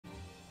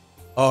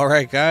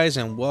Alright guys,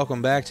 and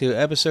welcome back to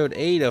episode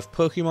 8 of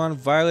Pokemon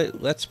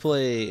Violet Let's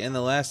Play. In the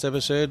last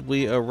episode,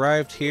 we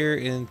arrived here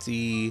in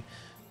the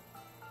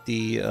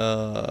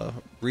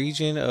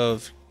region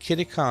of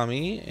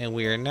Kitakami, and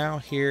we are now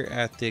here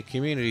at the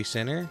community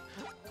center.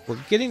 We're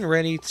getting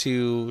ready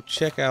to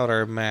check out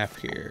our map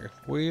here.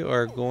 We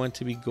are going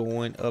to be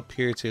going up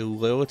here to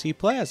Loyalty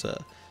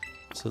Plaza.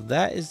 So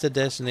that is the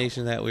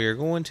destination that we are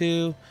going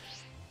to.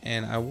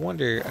 And I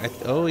wonder,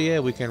 oh yeah,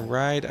 we can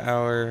ride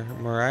our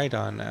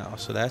Miraidon now,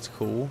 so that's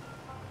cool.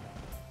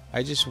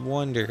 I just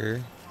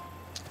wonder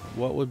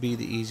what would be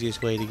the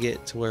easiest way to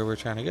get to where we're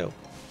trying to go.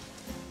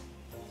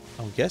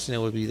 I'm guessing it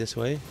would be this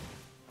way.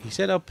 He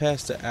said up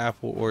past the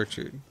apple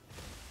orchard.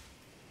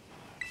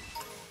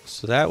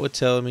 So that would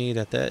tell me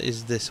that that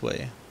is this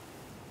way.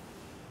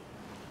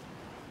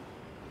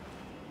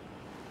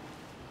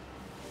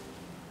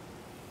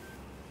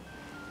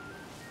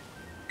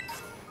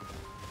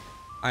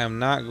 I am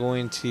not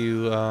going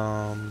to,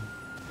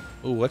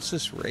 ooh, what's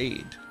this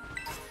raid?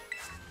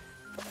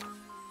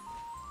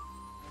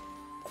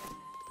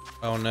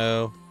 Oh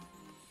no.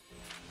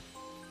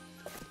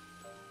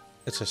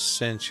 It's a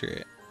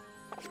Centret.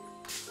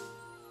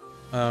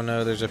 Oh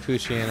no, there's a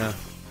Poochyena.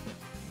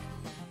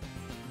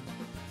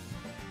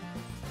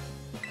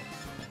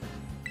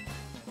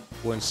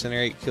 Will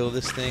Incinerate kill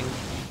this thing?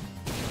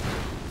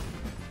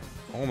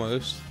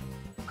 Almost.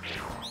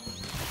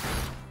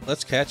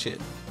 Let's catch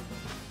it.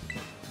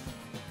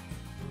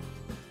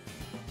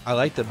 I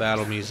like the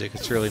battle music,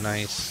 it's really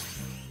nice.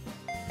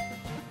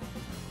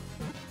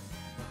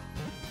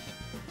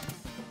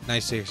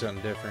 Nice to hear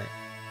something different.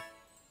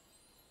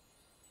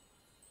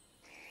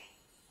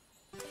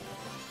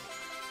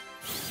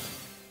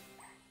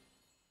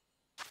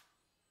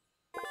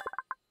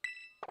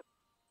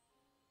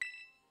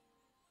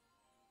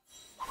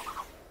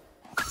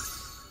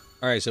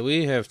 Alright, so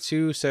we have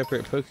 2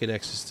 separate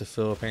Pokédexes to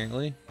fill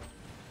apparently.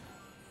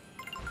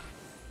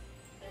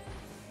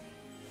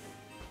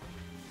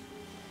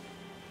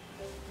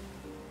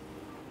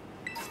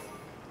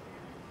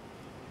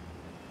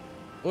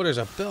 Oh, there's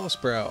a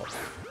Bellsprout.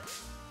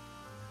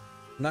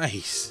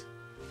 Nice.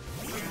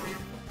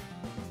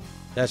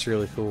 That's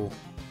really cool.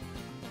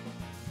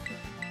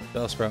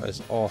 Bellsprout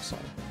is awesome.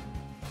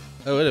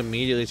 Oh, it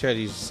immediately tried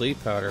to use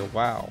Sleep Powder.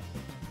 Wow.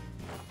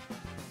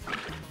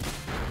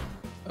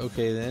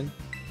 Okay then.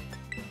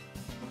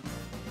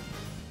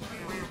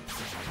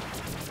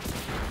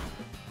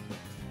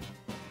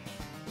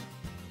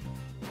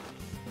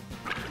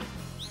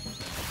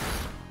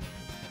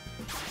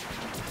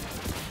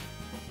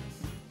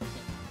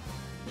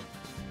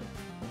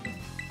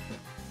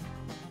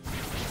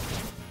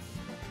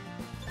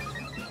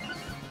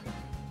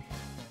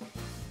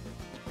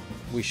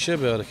 We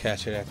should be able to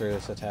catch it after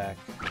this attack.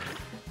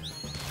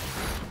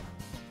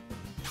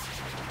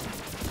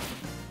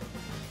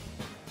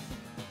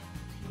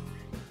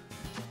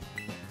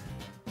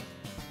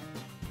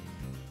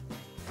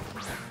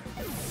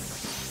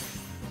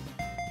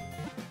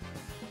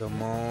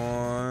 Come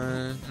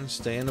on,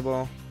 stay in the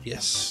ball.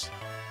 Yes.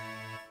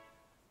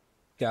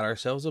 Got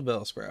ourselves a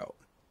Bellsprout.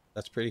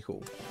 That's pretty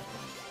cool.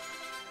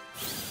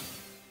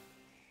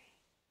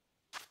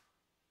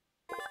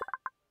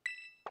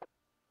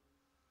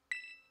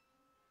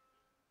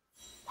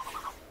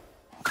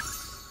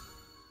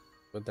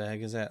 What the heck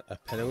is that? A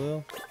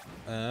Petalil?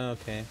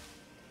 Okay.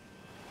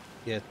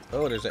 Yeah.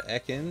 Oh, there's an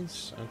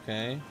Ekans.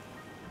 Okay.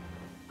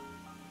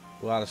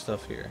 A lot of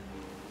stuff here.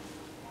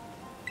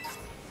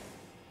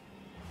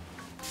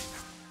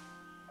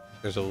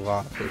 There's a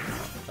lot of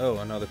Pokemon. Oh,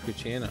 another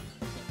Poochyena.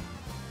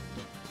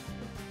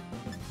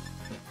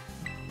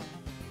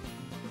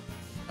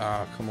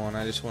 Ah, come on.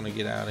 I just want to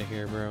get out of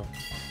here, bro.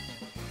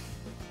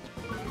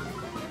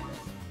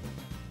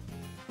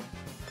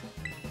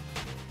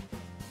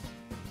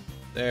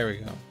 There we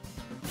go.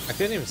 I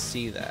couldn't even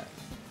see that.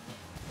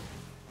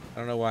 I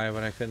don't know why,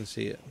 but I couldn't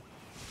see it.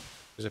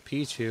 There's a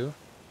Pichu.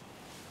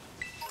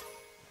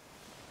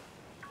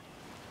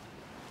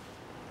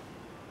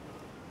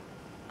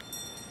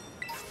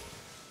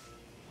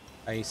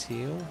 Ice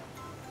Heal.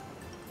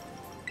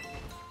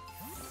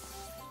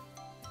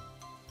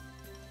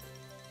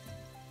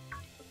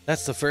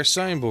 That's the first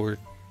signboard.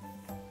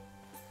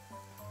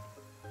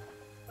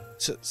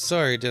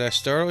 Sorry, did I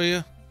startle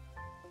you?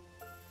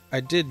 I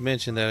did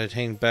mention that I'd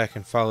hang back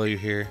and follow you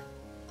here.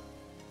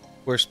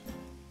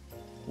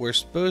 We're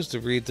supposed to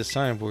read the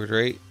signboard,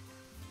 right?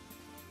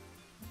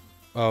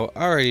 Oh,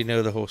 I already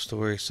know the whole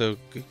story, so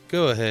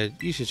go ahead.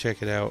 You should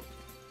check it out.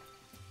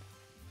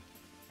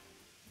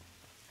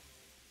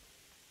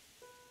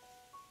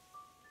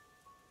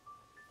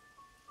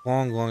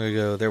 Long, long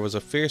ago, there was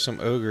a fearsome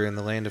ogre in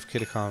the land of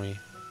Kitakami.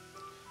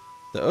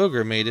 The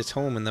ogre made its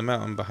home in the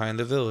mountain behind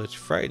the village,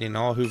 frightening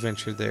all who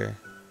ventured there.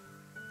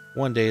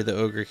 One day, the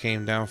ogre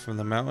came down from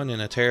the mountain in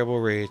a terrible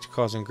rage,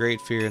 causing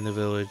great fear in the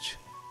village.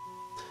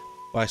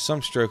 By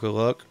some stroke of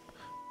luck,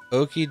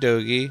 Okie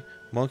Dogie,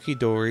 Monkey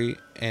Dory,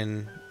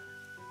 and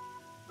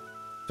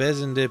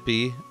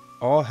Pheasantdippy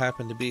all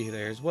happened to be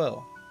there as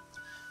well.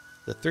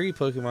 The three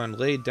Pokemon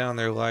laid down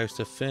their lives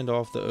to fend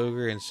off the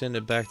ogre and send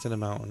it back to the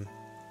mountain.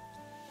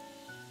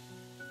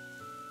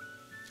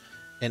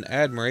 In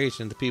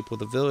admiration, the people of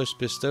the village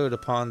bestowed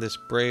upon this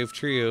brave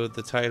trio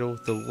the title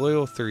the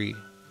Loyal Three.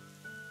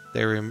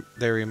 Their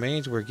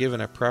remains were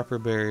given a proper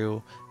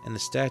burial, and the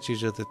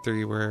statues of the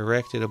three were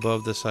erected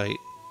above the site.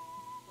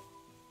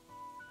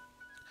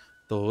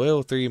 The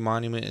Loyal Three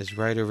monument is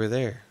right over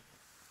there.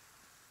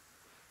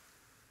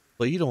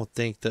 But you don't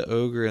think the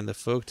ogre and the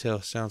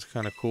folktale sounds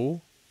kind of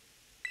cool?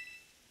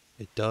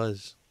 It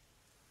does.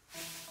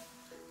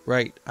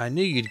 Right, I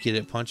knew you'd get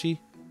it, Punchy.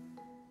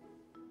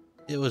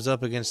 It was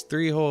up against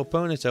three whole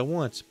opponents at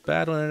once,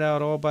 battling it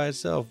out all by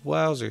itself.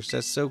 Wowzers,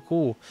 that's so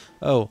cool.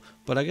 Oh,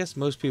 but I guess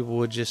most people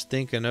would just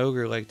think an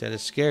ogre like that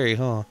is scary,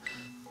 huh?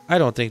 I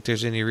don't think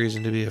there's any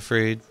reason to be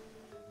afraid.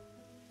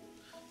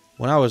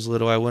 When I was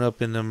little, I went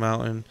up in the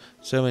mountain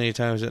so many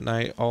times at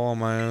night, all on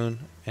my own,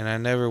 and I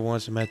never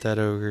once met that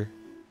ogre.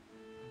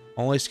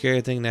 Only scary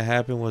thing that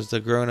happened was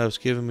the grown-ups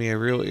giving me a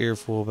real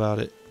earful about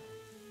it.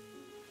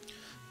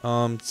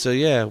 So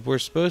yeah, we're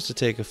supposed to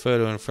take a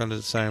photo in front of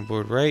the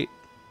signboard, right?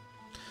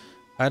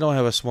 I don't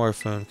have a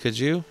smartphone. Could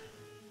you?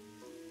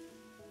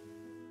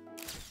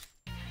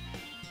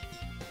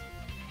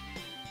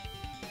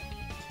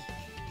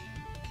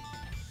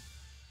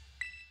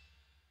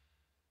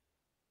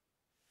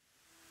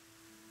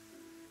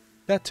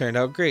 That turned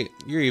out great.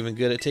 You're even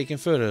good at taking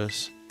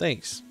photos.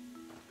 Thanks.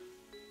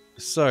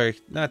 Sorry,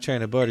 not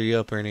trying to butter you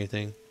up or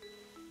anything.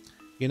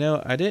 You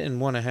know, I didn't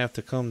want to have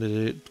to come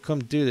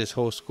do this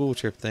whole school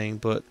trip thing,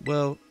 but,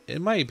 well,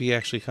 it might be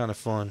actually kind of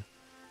fun.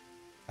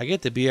 I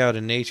get to be out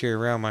in nature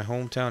around my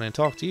hometown and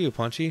talk to you,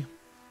 Punchy.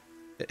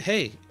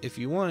 Hey, if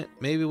you want,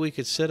 maybe we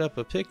could set up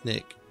a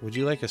picnic. Would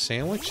you like a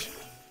sandwich?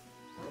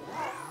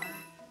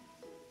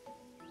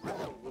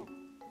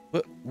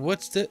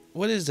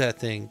 What is that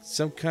thing?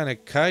 Some kind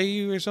of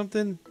Caillou or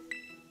something?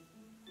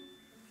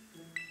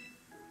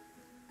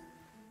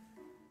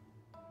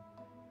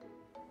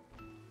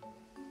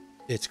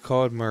 It's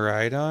called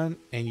Miraidon,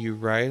 and you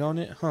ride on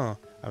it? Huh,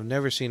 I've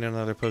never seen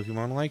another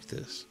Pokemon like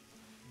this.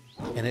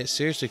 And it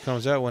seriously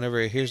comes out whenever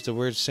it hears the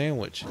word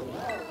sandwich.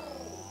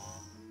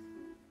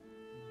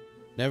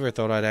 Never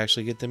thought I'd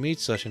actually get to meet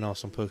such an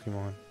awesome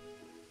Pokemon.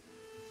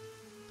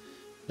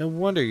 No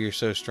wonder you're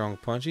so strong,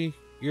 Punchy.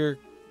 You're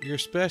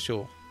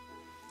special.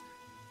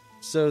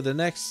 So the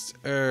next,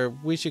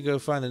 we should go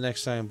find the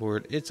next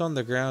signboard. It's on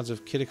the grounds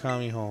of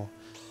Kitakami Hall.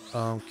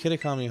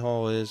 Kitakami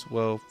Hall is,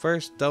 well,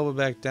 first double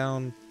back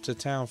down to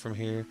town from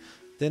here.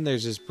 Then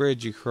there's this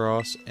bridge you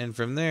cross, and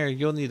from there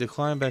you'll need to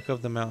climb back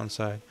up the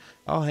mountainside.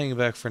 I'll hang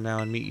back for now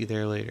and meet you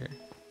there later.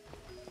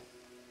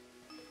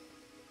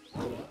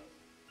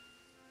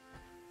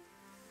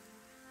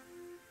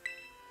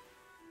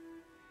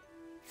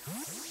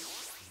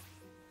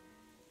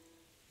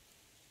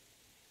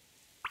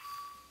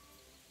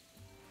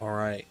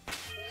 Alright.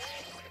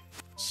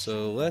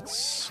 So let's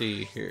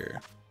see here.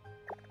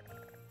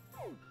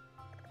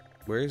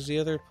 Where's the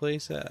other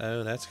place at?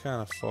 Oh, that's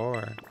kind of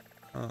far.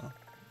 Huh.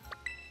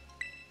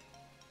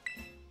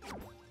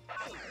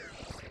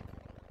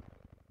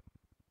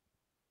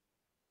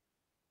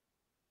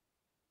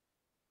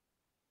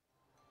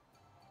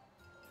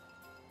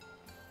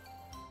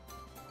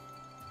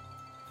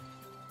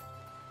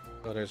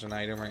 Oh, there's an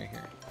item right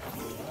here.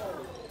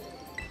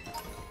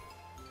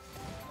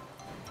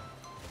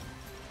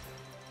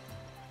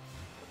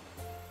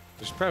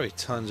 There's probably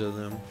tons of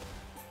them.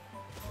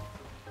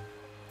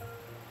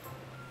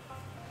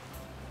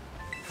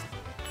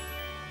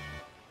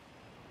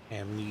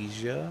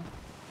 Amnesia.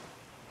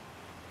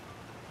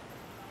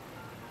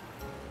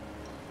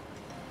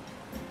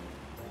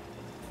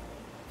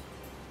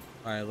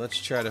 Alright,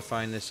 let's try to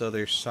find this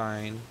other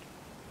sign.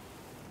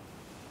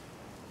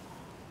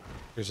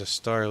 There's a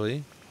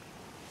Starly.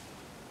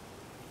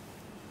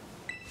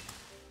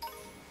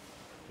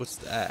 What's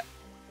that?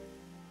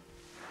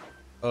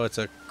 Oh, it's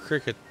a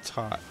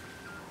Cricketot.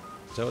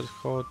 Is that what it's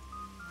called?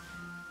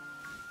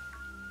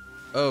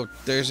 Oh,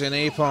 there's an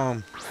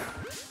Apom.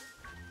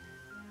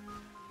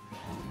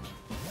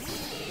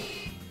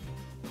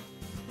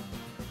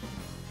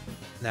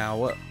 Now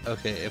what?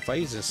 Okay, if I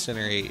use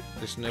Incinerate,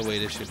 there's no way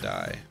this should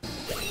die.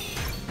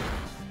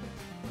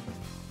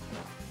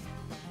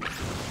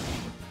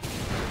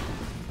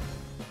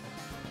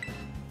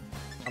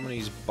 I'm gonna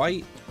use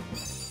Bite.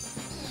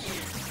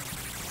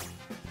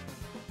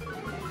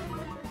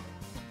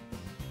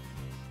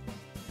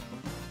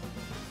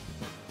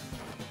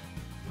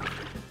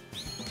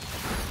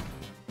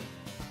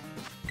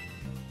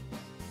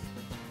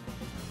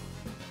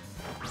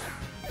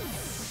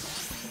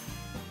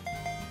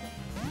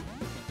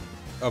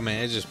 Oh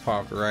man, it just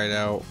popped right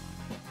out.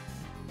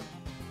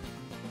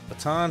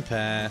 Baton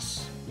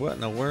Pass. What in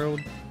the world?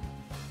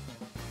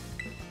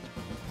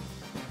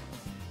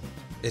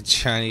 It's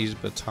Chinese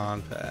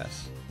Baton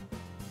Pass.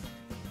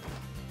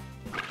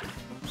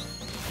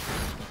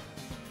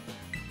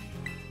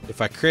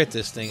 If I crit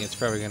this thing, it's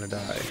probably gonna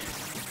die.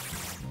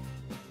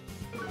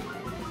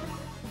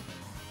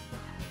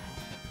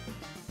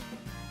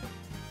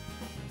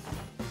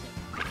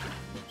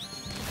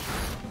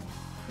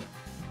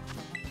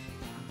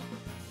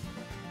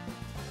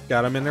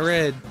 Got him in the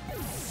red.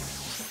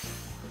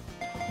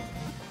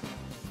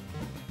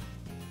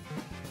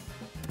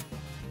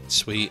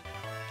 Sweet.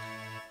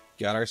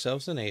 Got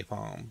ourselves an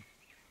napalm.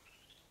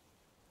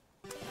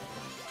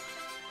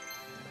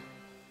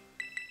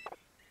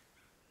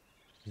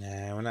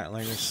 Nah, we're not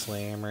learning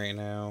slam right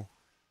now.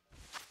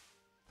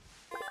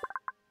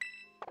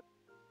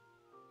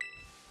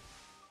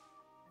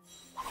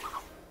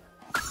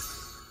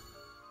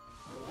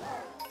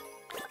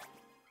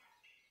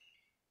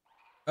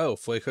 Oh,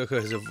 Fuecoco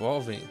is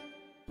evolving.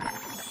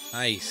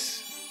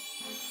 Nice.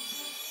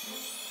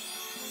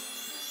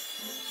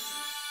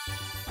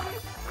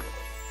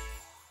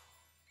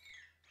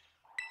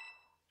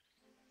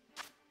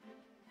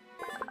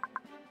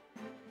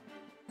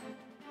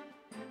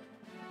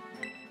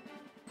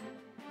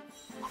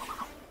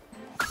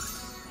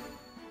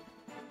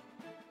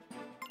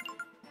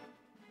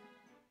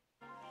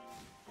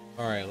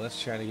 Alright,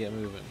 let's try to get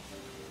moving.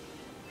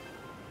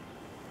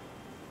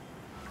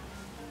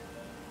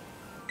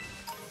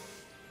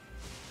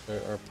 There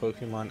are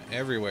Pokemon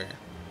everywhere.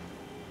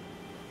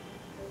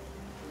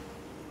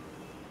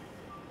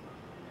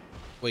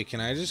 Wait, can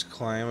I just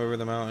climb over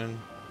the mountain?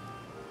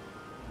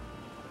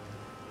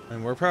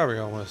 And we're probably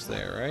almost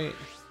there, right?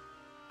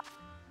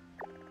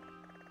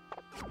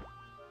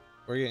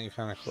 We're getting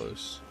kind of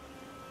close.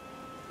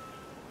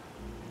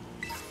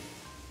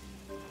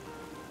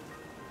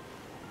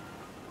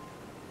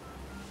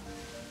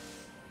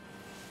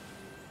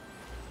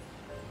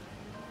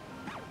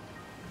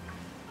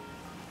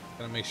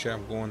 Gotta make sure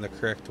I'm going the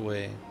correct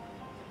way.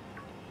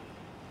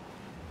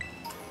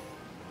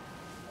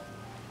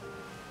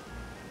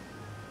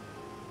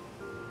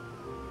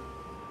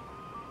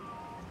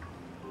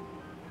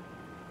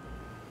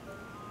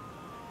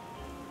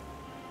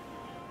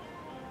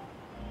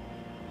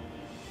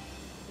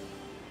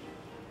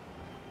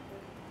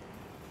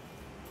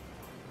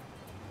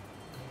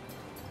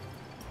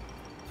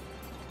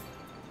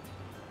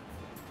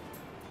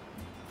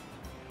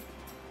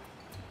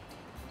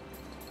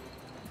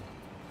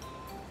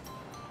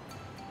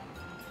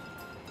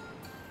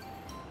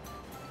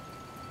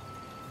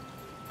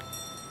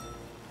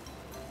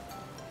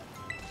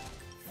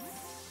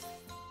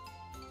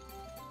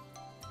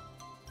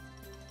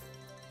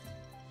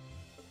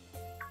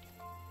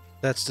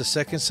 That's the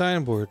second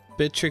signboard.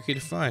 Bit tricky to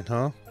find,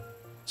 huh?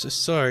 So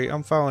sorry,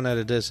 I'm following at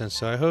a distance,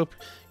 so I hope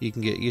you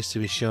can get used to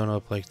me showing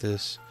up like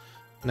this.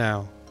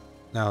 Now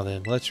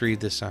then, let's read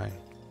this sign.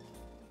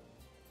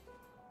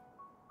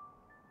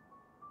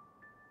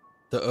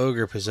 The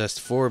ogre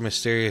possessed 4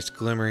 mysterious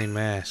glimmering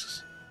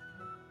masks.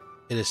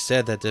 It is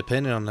said that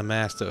depending on the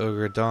mask the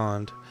ogre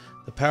donned,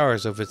 the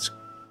powers of its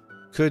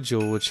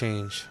cudgel would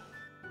change.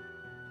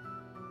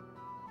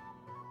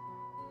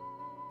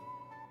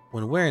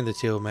 When wearing the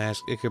teal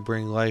mask, it could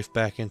bring life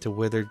back into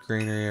withered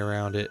greenery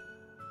around it.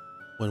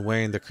 When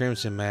wearing the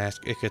crimson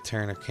mask, it could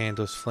turn a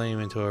candle's flame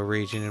into a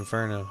raging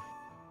inferno.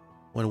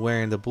 When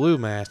wearing the blue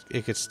mask,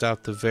 it could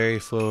stop the very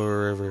flow of a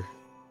river.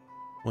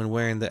 When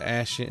wearing the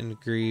ashen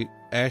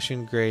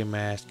gray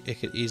mask,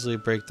 it could easily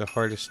break the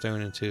hardest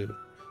stone in two.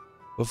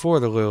 Before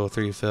the little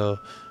three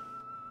fell,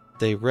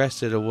 they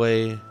wrested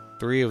away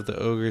 3 of the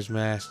ogre's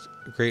masks,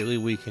 greatly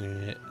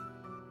weakening it.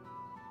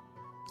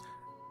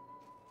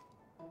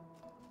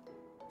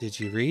 Did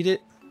you read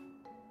it?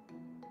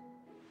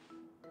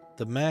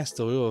 The masks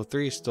the little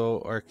 3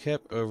 stole are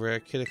kept over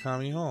at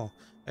Kitakami Hall.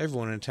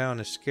 Everyone in town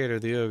is scared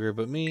of the ogre,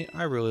 but me,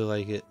 I really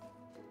like it.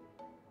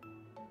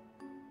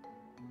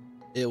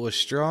 It was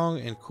strong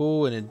and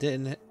cool, and it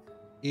didn't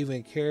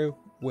even care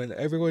when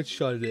everyone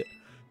shot it.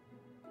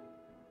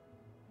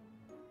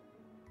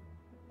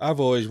 I've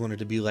always wanted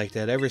to be like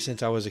that ever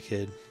since I was a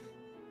kid.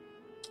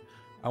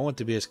 I want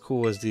to be as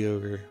cool as the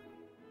ogre.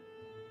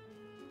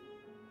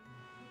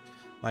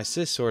 My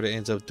sis sorta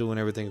ends up doing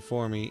everything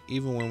for me,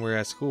 even when we're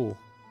at school.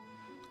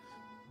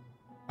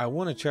 I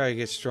want to try to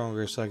get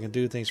stronger so I can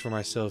do things for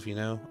myself, you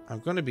know?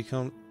 I'm going to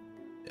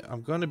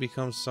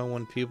become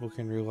someone people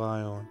can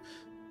rely on.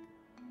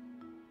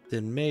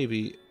 Then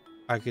maybe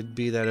I could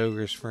be that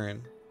ogre's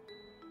friend.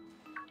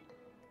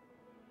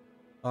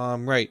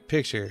 Right,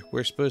 picture.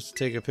 We're supposed to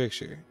take a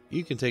picture.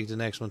 You can take the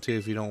next one too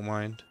if you don't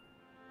mind.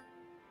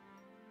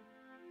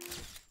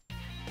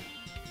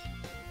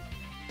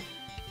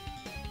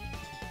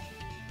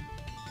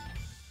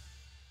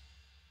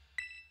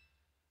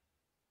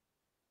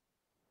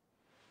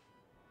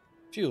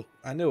 Phew,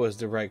 I knew it was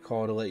the right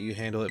call to let you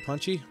handle it,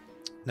 Punchy.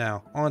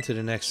 Now, on to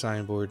the next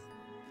signboard.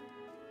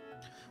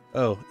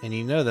 Oh, and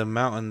you know the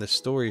mountain the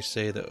stories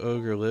say the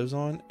ogre lives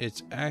on?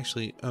 It's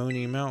actually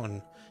Oni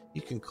Mountain.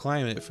 You can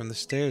climb it from the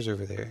stairs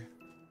over there.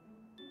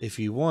 If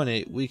you want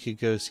it, we could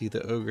go see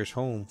the ogre's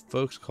home.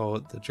 Folks call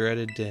it the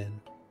Dreaded Den.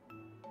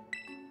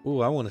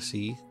 Ooh, I want to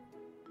see.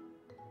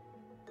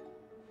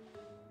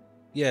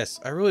 Yes,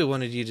 I really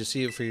wanted you to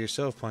see it for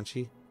yourself,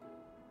 Punchy.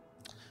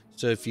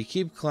 So if you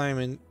keep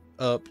climbing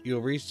up, you'll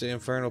reach the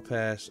Infernal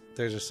Pass.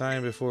 There's a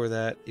sign before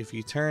that. If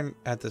you turn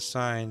at the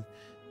sign,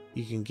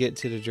 you can get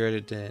to the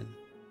Dreaded Den.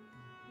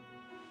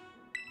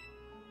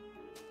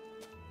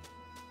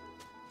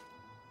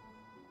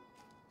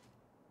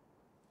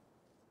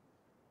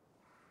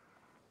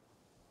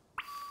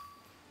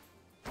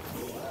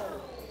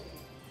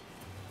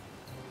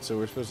 So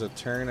we're supposed to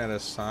turn at a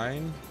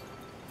sign?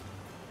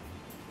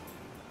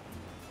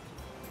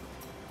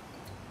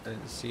 I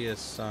didn't see a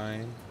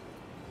sign.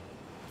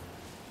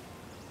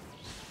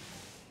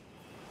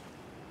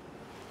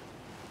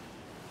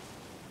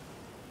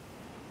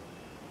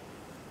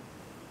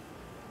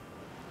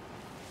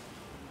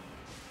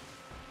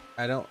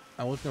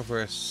 I'm looking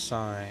for a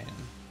sign.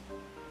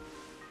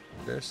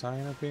 Is there a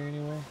sign up here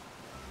anywhere?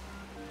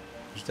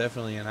 There's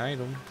definitely an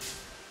item.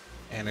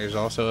 And there's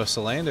also a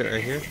cylinder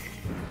right here.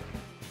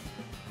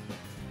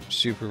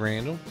 Super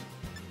random.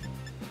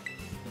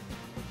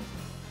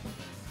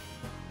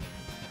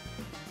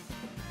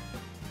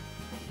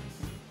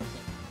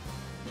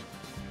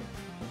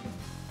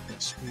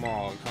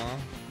 Smog, huh?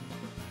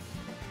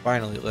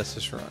 Finally, let's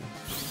just run.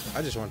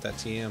 I just want that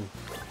TM.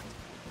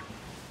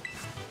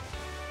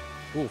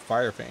 Ooh,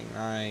 Fire Fang,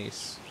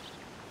 nice.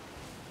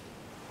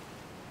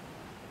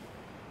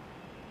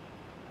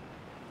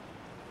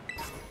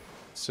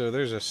 So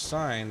there's a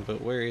sign, but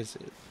where is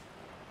it?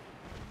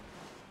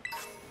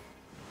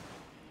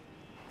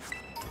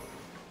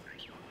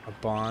 A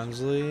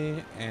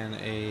Bonsley and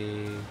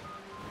a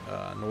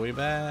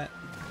Noibat.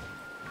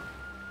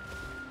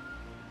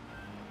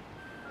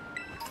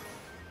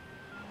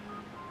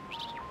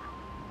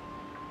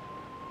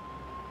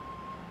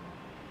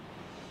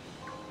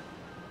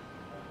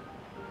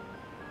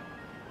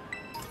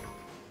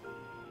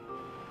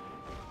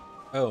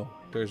 Oh,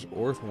 there's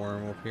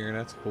Earthworm up here,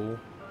 that's cool.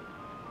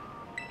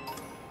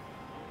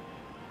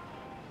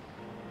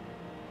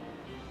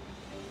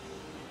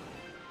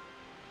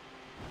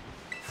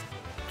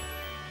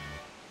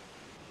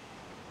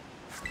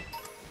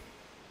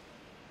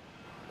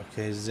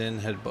 Okay, Zen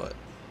Headbutt.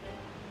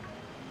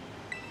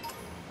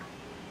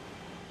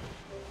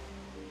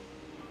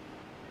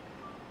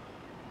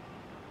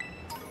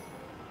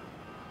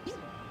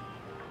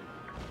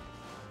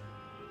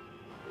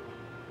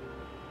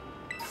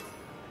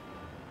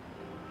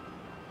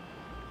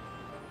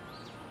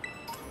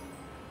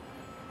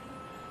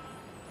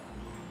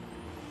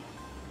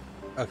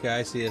 Okay,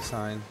 I see a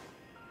sign.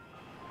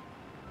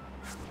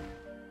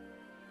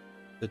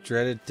 The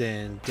dreaded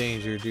den.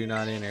 Danger, do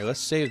not enter. Let's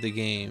save the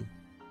game.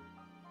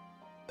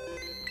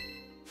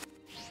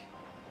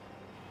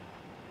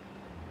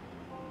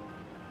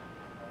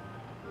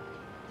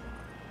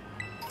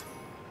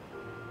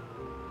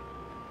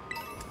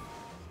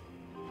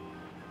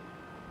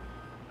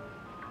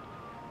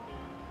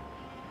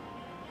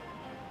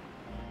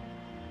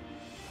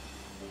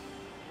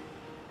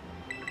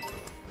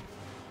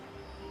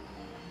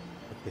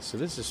 Okay, so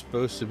this is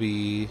supposed to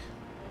be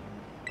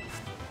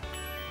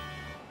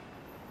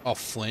a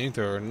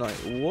flamethrower. No,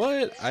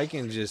 what? I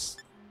can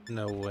just...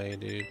 No way,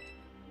 dude.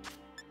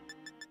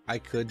 I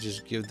could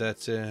just give that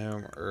to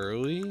him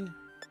early?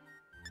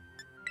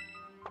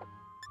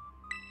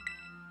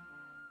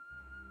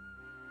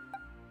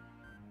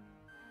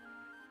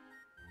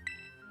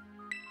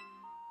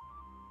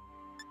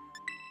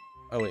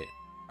 Oh, wait.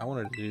 I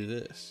wanted to do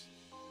this.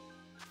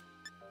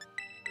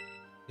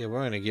 Yeah,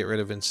 we're going to get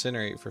rid of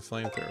Incinerate for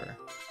Flamethrower.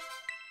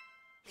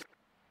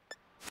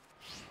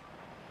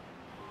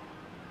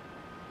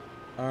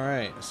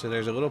 Alright, so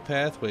there's a little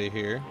pathway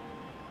here.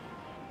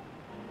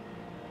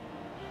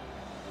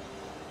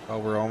 Oh,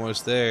 we're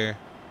almost there.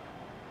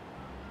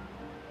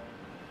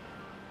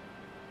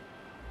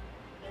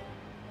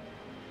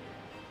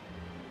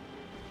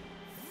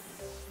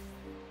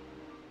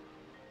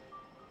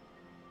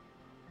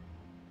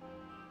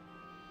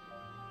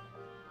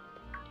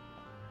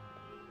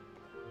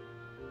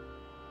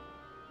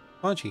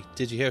 Punchy,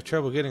 did you have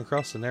trouble getting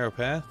across the narrow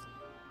path?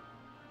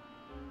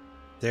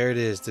 There it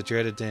is, the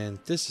dreaded den.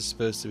 This is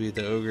supposed to be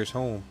the ogre's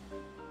home.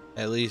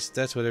 At least,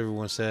 that's what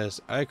everyone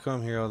says. I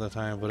come here all the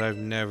time, but I've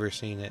never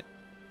seen it.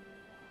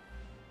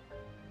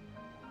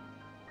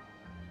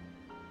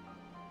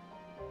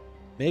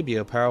 Maybe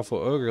a powerful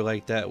ogre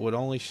like that would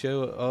only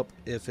show up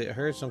if it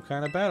heard some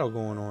kind of battle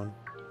going on.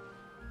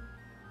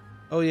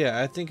 Oh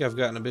yeah, I think I've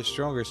gotten a bit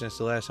stronger since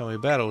the last time we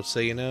battled, so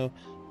you know,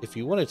 if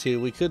you wanted to,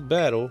 we could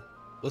battle.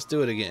 Let's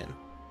do it again.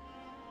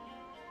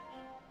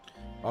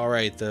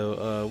 Alright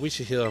though, we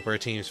should heal up our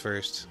teams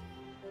first.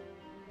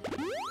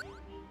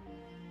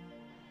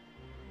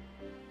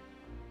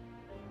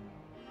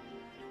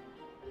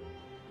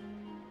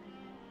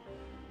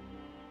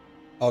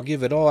 I'll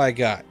give it all I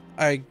got.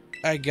 I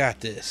got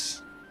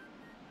this.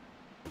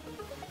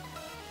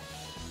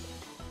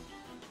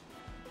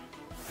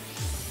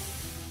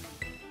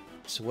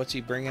 So what's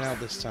he bringing out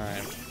this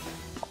time?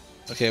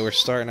 Okay, we're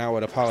starting out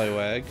with a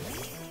Poliwag.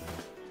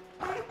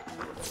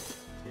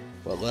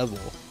 What level?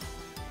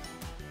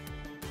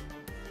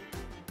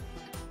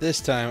 This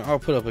time, I'll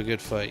put up a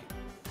good fight.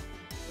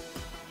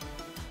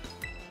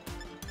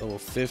 Level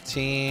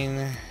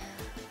 15.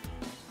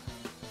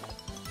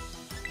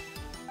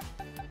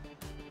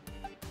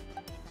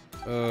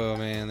 Oh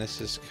man, this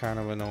is kind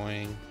of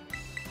annoying.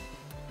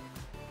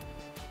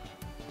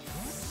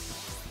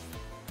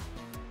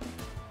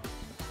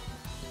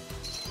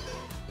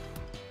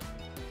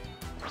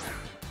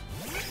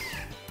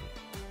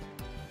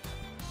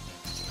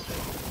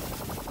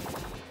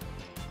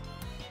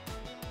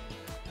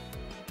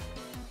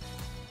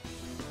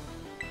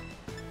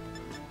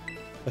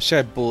 Let's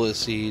try Bullet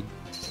Seed.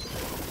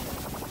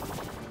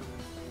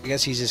 I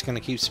guess he's just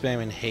gonna keep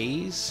spamming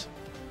Haze.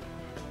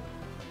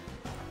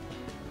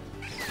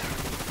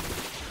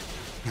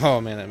 Oh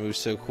man, that move's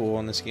so cool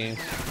on this game.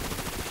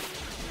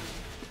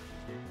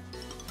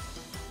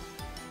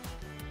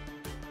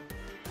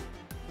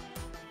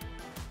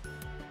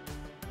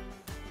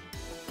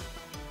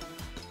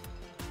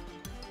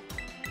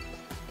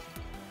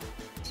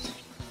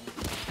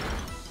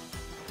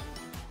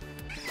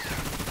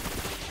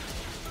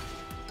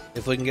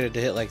 If we can get it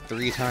to hit like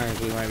 3 times,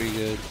 we might be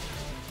good.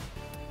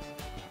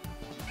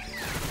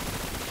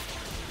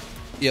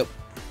 Yep.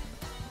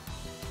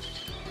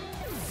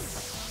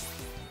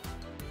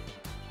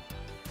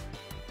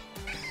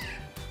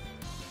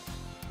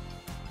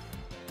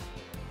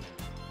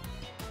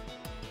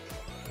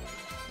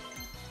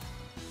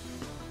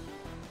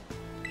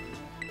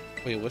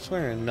 Wait, what's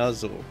wearing a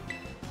nuzzle?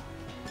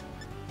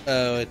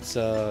 Oh, it's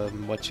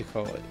what you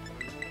call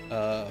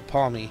it?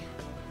 Palmy.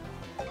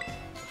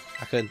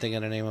 I couldn't think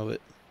of the name of it.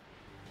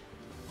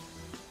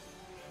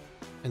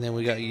 And then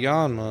we got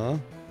Yanma.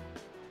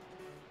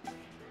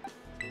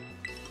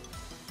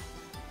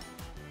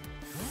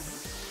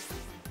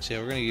 So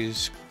we're gonna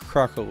use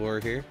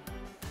Crocodile here.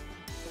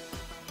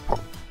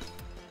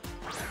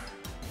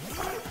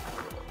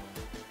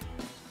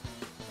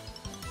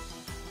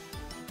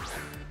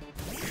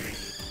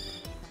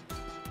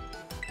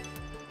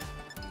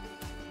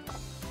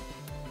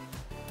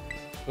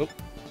 Oh.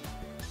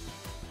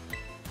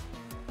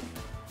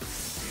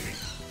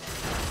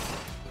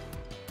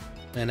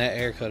 Man, that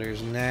air cutter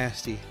is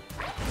nasty.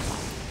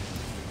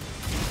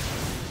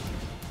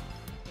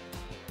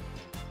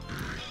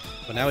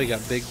 But now we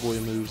got big boy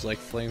moves like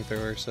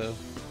Flamethrower, so.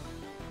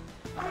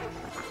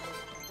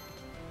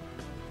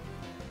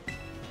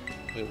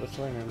 Wait, what's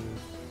learning?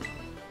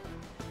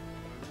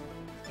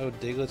 Oh,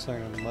 Diglett's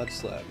learning Mud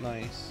Slap.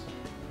 Nice.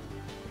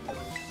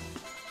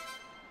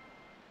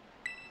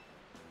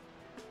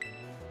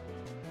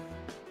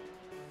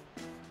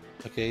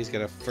 Okay, he's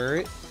got a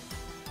Ferret.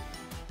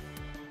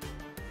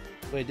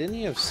 Wait, didn't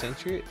he have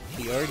Sentry?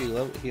 He already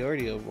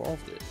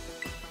evolved it.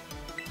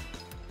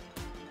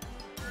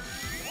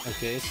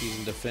 Okay, it's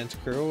using Defense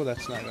Curl.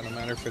 That's not gonna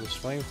matter for this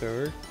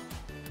Flamethrower.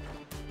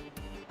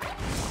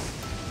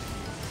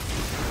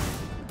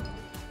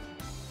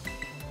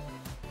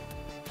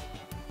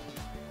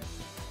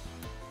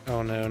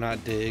 Oh no,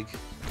 not Dig.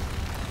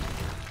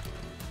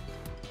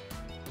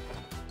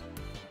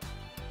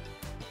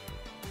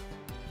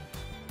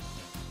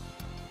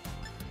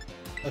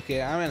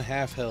 Okay, I'm in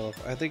half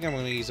health. I think I'm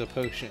gonna use a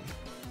potion.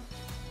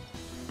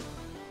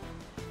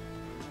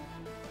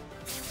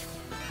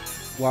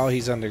 While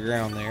he's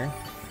underground there.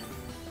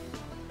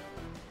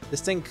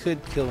 This thing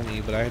could kill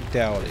me, but I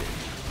doubt it.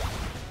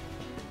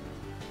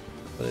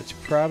 But it's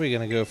probably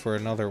gonna go for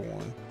another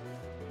one.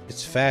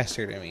 It's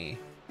faster than me.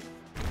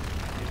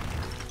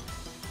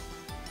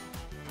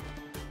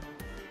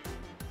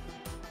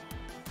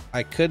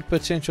 I could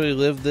potentially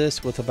live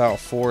this with about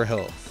 4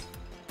 health.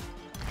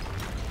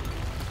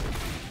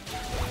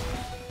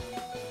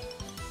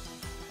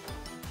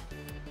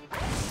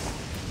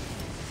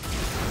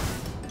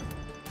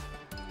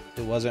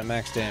 It wasn't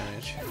max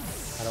damage,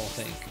 I don't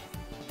think.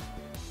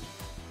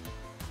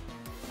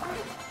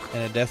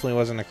 And it definitely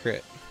wasn't a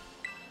crit.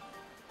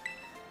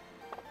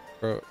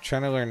 Bro,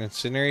 trying to learn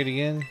Incinerate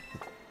again?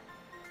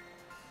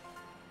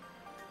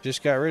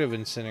 Just got rid of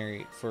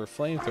Incinerate for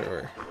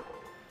Flamethrower.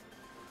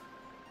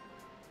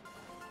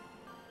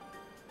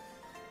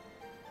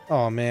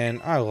 Oh man,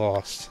 I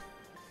lost.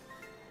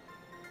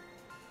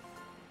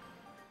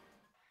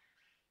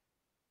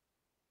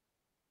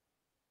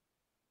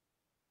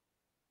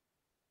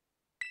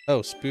 Oh,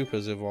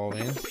 Spoopa's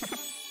evolving.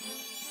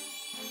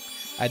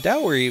 I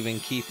doubt we're even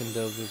keeping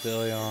the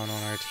Vivillon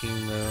on our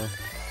team though.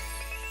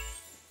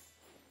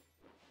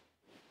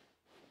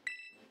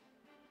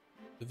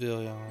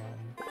 Vivillon.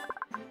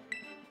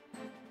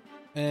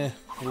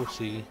 We'll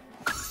see.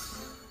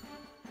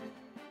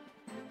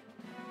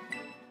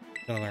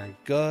 Gonna learn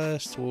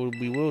Gust.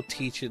 We will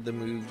teach it the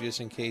move just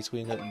in case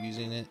we end up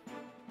using it.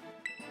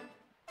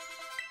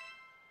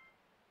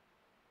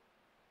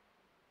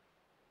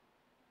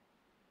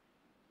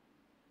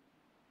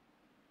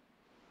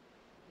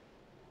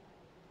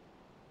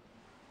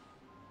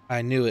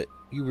 I knew it.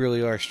 You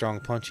really are strong,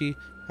 Punchy.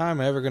 How am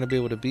I ever going to be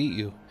able to beat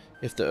you?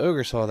 If the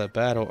ogre saw that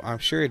battle, I'm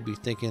sure he'd be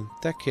thinking,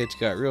 that kid's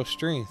got real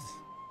strength.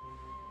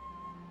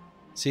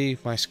 See,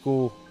 my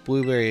school,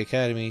 Blueberry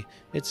Academy,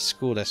 it's a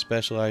school that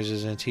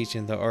specializes in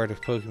teaching the art of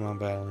Pokemon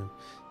battling.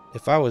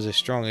 If I was as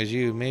strong as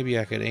you, maybe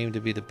I could aim to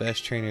be the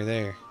best trainer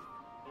there.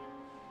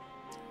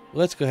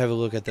 Let's go have a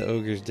look at the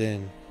ogre's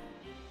den.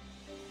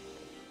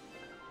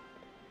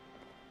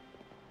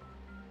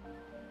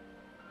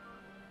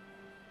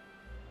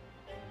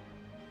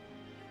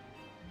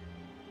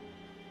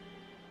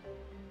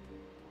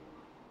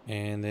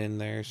 And then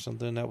there's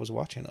something that was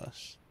watching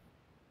us.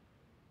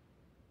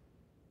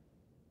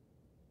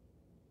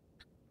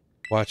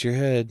 Watch your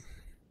head.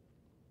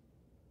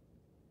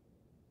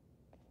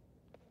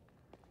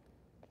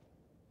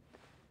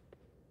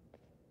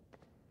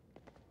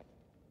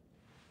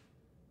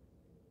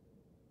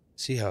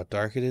 See how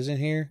dark it is in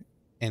here?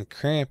 And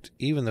cramped,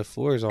 even the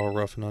floor is all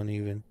rough and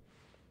uneven.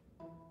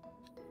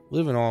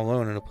 Living all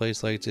alone in a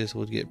place like this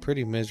would get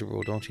pretty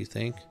miserable, don't you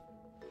think?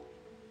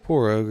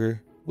 Poor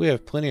ogre. We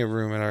have plenty of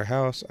room at our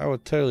house. I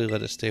would totally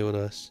let it stay with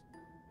us.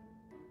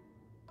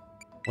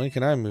 When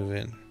can I move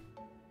in?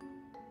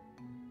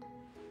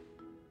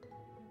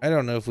 I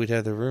don't know if we'd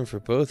have the room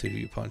for both of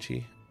you,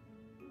 Punchy.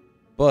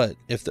 But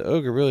if the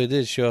ogre really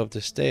did show up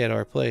to stay at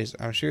our place,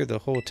 I'm sure the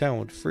whole town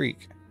would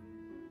freak.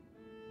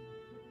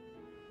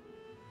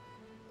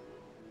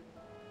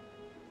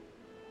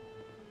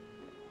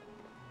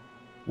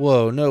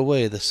 Whoa, no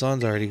way, the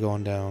sun's already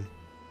going down.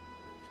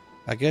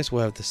 I guess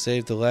we'll have to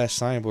save the last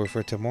signboard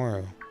for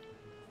tomorrow.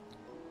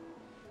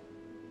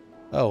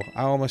 Oh,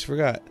 I almost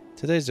forgot.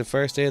 Today's the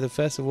first day of the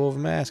Festival of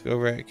Masks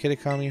over at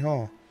Kitakami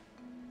Hall.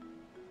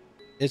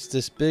 It's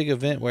this big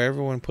event where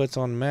everyone puts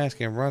on a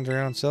mask and runs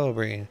around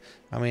celebrating.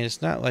 I mean,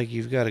 it's not like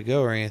you've got to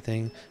go or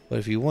anything, but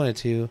if you wanted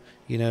to,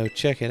 you know,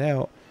 check it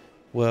out,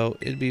 well,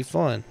 it'd be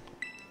fun.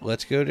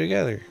 Let's go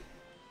together.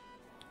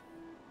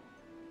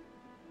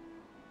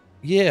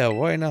 Yeah,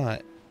 why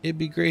not? It'd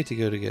be great to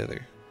go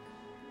together.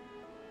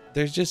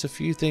 There's just a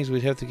few things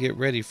we'd have to get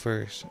ready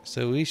first,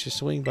 so we should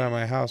swing by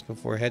my house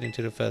before heading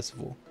to the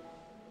festival.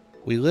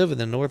 We live in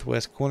the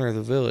northwest corner of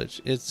the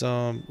village. It's,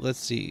 let's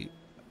see.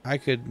 I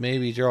could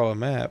maybe draw a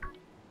map.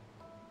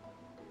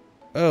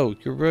 Oh,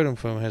 your rotom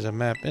foam has a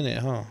map in it,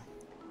 huh?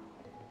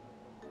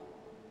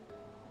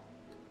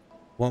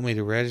 Want me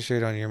to register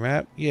it on your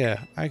map?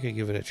 Yeah, I could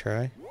give it a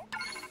try.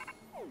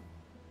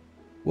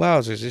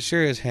 Wowzers, it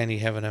sure is handy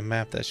having a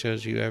map that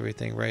shows you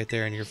everything right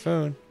there on your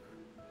phone.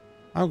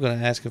 I'm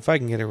gonna ask if I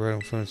can get a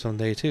rotom foam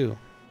someday too.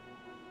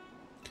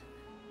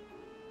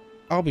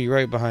 I'll be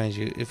right behind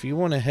you. If you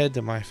want to head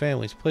to my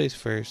family's place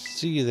first,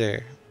 see you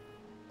there.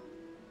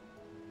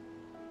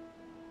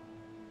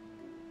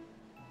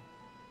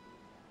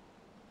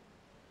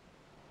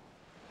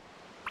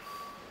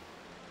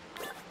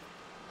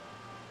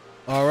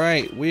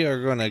 Alright, we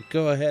are going to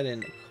go ahead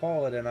and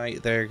call it a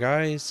night there,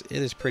 guys.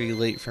 It is pretty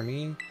late for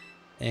me.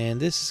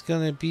 And this is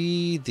going to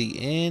be the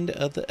end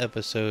of the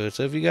episode.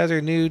 So if you guys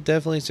are new,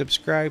 definitely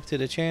subscribe to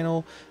the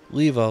channel.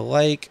 Leave a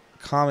like,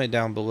 comment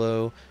down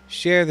below,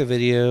 share the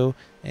video.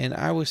 And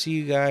I will see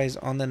you guys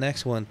on the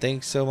next one.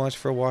 Thanks so much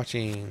for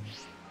watching.